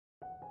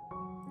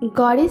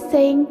God is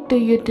saying to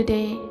you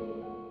today,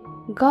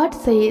 God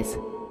says,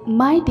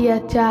 "My dear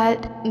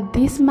child,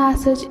 this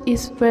message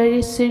is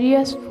very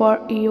serious for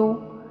you,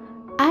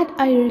 and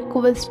I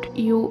request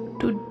you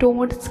to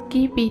don't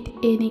skip it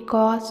any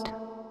cost.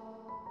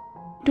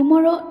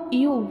 Tomorrow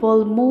you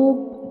will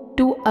move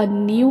to a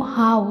new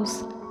house,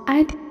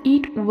 and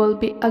it will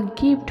be a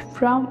gift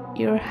from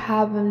your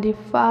Heavenly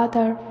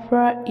Father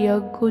for your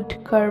good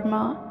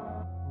karma.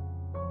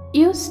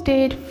 You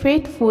stayed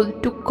faithful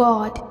to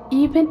God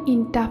even in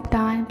tough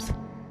times,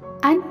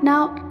 and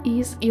now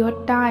is your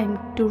time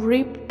to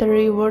reap the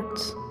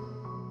rewards.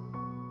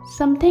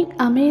 Something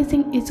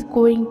amazing is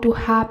going to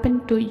happen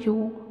to you,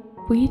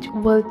 which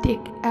will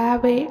take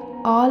away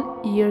all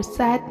your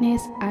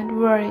sadness and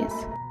worries.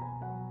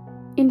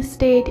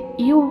 Instead,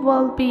 you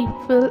will be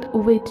filled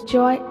with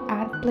joy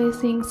and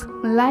blessings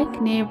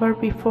like never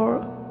before.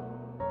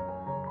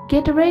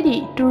 Get ready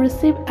to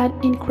receive an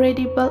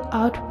incredible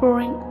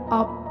outpouring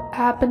of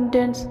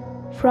abundance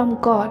from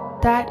God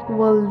that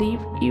will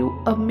leave you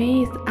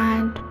amazed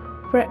and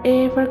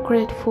forever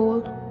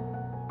grateful.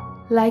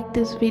 Like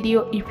this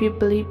video if you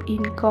believe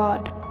in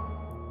God.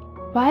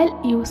 While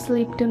you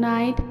sleep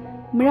tonight,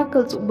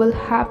 miracles will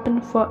happen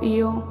for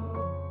you.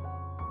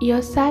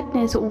 Your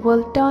sadness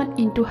will turn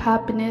into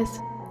happiness,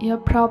 your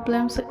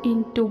problems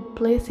into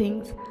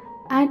blessings,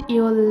 and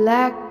your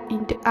lack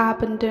into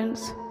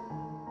abundance.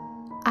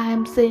 I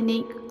am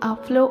sending a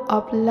flow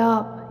of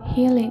love,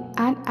 healing,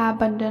 and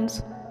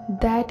abundance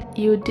that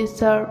you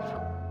deserve.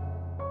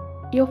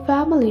 Your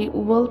family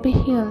will be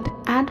healed,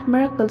 and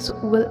miracles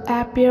will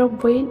appear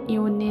when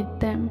you need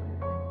them.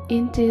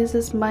 In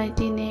Jesus'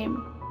 mighty name.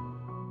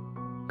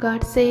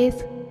 God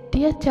says,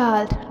 "Dear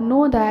child,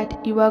 know that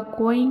you are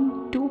going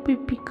to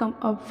become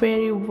a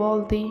very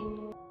wealthy.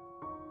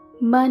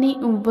 Money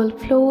will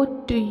flow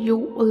to you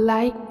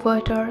like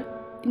water,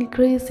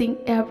 increasing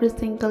every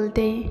single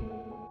day.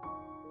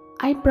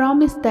 I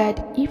promise that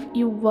if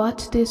you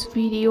watch this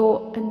video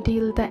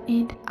until the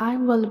end, I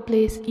will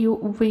bless you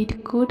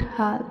with good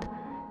health,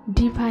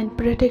 divine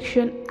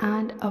protection,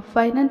 and a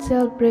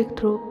financial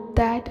breakthrough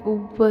that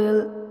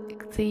will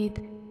exceed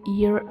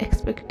your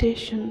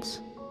expectations.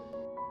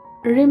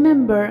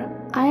 Remember,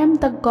 I am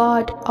the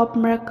God of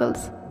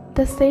miracles,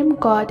 the same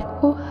God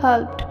who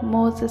helped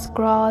Moses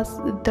cross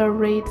the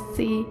Red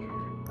Sea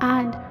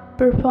and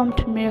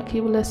performed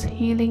miraculous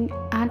healing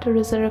and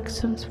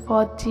resurrections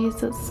for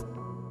Jesus.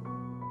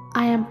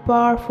 I am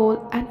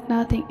powerful and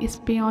nothing is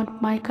beyond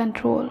my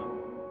control.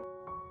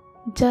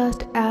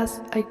 Just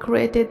as I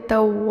created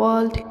the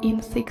world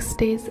in 6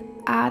 days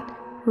and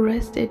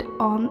rested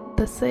on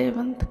the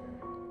seventh,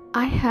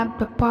 I have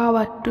the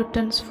power to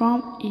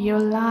transform your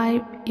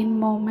life in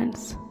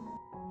moments.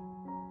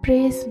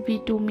 Praise be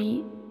to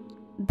me,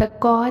 the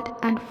God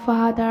and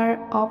Father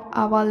of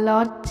our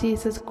Lord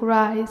Jesus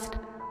Christ,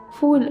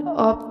 full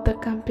of the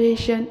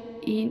compassion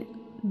in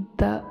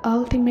the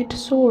ultimate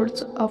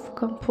source of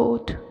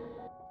comfort."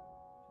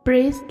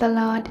 Praise the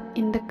Lord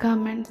in the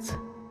comments.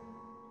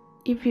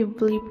 If you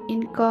believe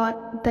in God,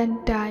 then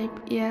type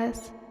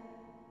yes.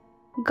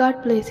 God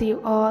bless you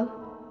all.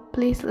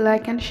 Please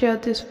like and share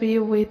this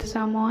video with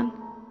someone.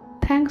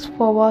 Thanks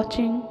for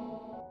watching.